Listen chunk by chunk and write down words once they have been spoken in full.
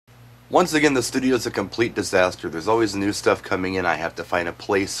Once again, the studio is a complete disaster. There's always new stuff coming in. I have to find a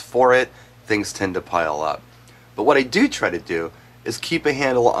place for it. Things tend to pile up. But what I do try to do is keep a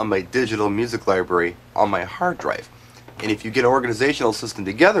handle on my digital music library on my hard drive. And if you get an organizational system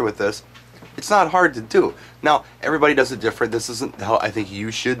together with this, it's not hard to do. Now, everybody does it different. This isn't how I think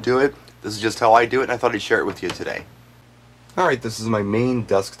you should do it. This is just how I do it, and I thought I'd share it with you today. Alright, this is my main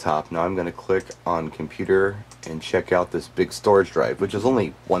desktop. Now I'm going to click on computer and check out this big storage drive, which is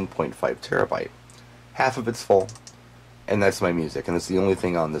only 1.5 terabyte. Half of it's full, and that's my music, and it's the only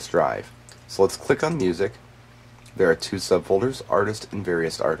thing on this drive. So let's click on music. There are two subfolders, artist and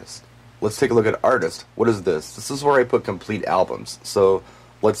various artists. Let's take a look at artist. What is this? This is where I put complete albums. So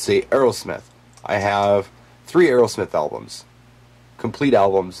let's say Aerosmith. I have 3 Aerosmith albums, complete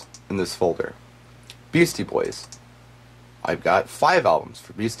albums in this folder. Beastie Boys. I've got 5 albums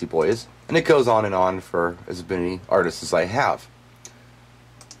for Beastie Boys, and it goes on for as many artists as I have.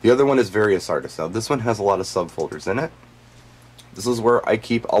 The other one is various artists. Now this one has a lot of subfolders in it. This is where I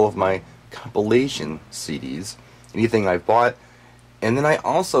keep all of my compilation CDs, anything I've bought, and then I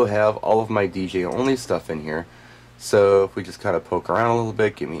also have all of my DJ only stuff in here. So if we just kind of poke around a little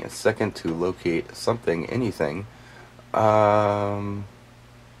bit, give me a second to locate something, anything.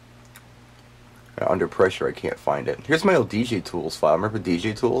 Under pressure, I can't find it. Here's my old DJ Tools file. Remember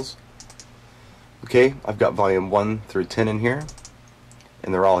DJ Tools? Okay, I've got volume 1 through 10 in here,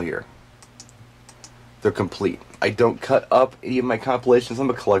 and they're all here. They're complete. I don't cut up any of my compilations. I'm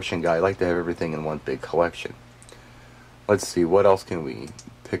a collection guy. I like to have everything in one big collection. Let's see, what else can we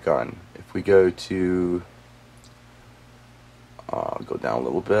pick on? If we go to, go down a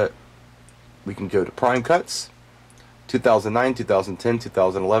little bit, we can go to Prime Cuts. 2009, 2010,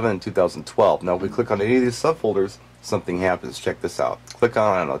 2011, and 2012. Now if we click on any of these subfolders, something happens. Check this out. Click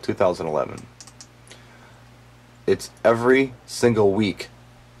on, I don't know, 2011. It's every single week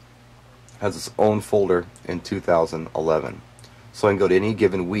has its own folder in 2011. So I can go to any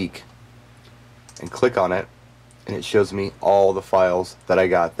given week and click on it, and it shows me all the files that I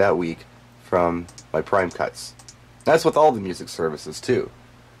got that week from my Prime Cuts. That's with all the music services too.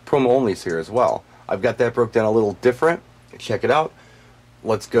 Promo Only's here as well. I've got that broke down a little different. Check it out.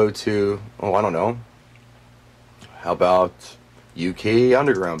 Let's go to, oh, I don't know. How about UK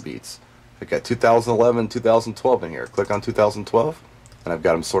Underground Beats? I've got 2011, 2012 in here. Click on 2012, and I've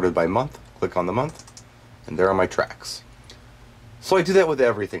got them sorted by month. Click on the month, and there are my tracks. So I do that with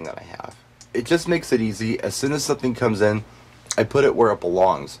everything that I have. It just makes it easy. As soon as something comes in, I put it where it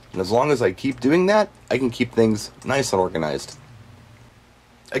belongs. And as long as I keep doing that, I can keep things nice and organized.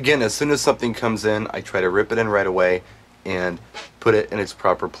 Again, as soon as something comes in, I try to rip it in right away and put it in its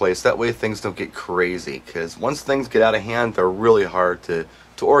proper place. That way things don't get crazy, because once things get out of hand, they're really hard to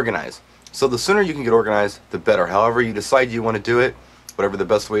organize. So the sooner you can get organized, the better. However you decide you want to do it, whatever the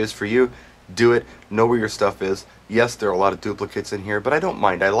best way is for you, do it. Know where your stuff is. Yes, there are a lot of duplicates in here, but I don't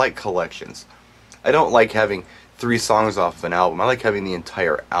mind. I like collections. I don't like having 3 songs off of an album. I like having the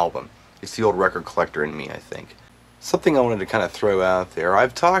entire album. It's the old record collector in me, I think. Something I wanted to kind of throw out there.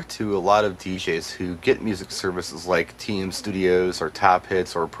 I've talked to a lot of DJs who get music services like TM Studios or Top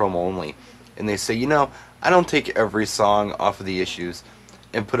Hits or Promo Only, and they say, you know, I don't take every song off of the issues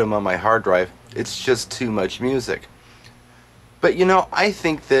and put them on my hard drive. It's just too much music. But you know, I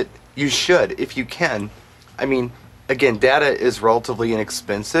think that you should, if you can. I mean, again, data is relatively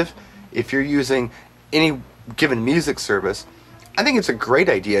inexpensive. If you're using any given music service, I think it's a great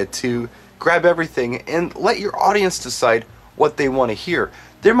idea to grab everything and let your audience decide what they want to hear.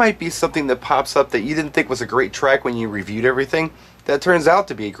 There might be something that pops up that you didn't think was a great track when you reviewed everything that turns out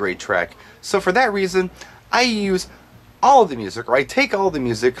to be a great track. So for that reason, I use all of the music, or I take all the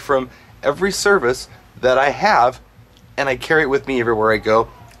music from every service that I have, and I carry it with me everywhere I go.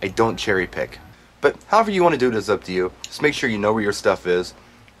 I don't cherry pick. But however you want to do it is up to you. Just make sure you know where your stuff is.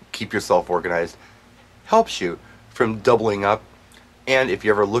 Keep yourself organized. Helps you from doubling up. And if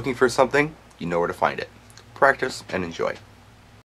you're ever looking for something, you know where to find it. Practice and enjoy.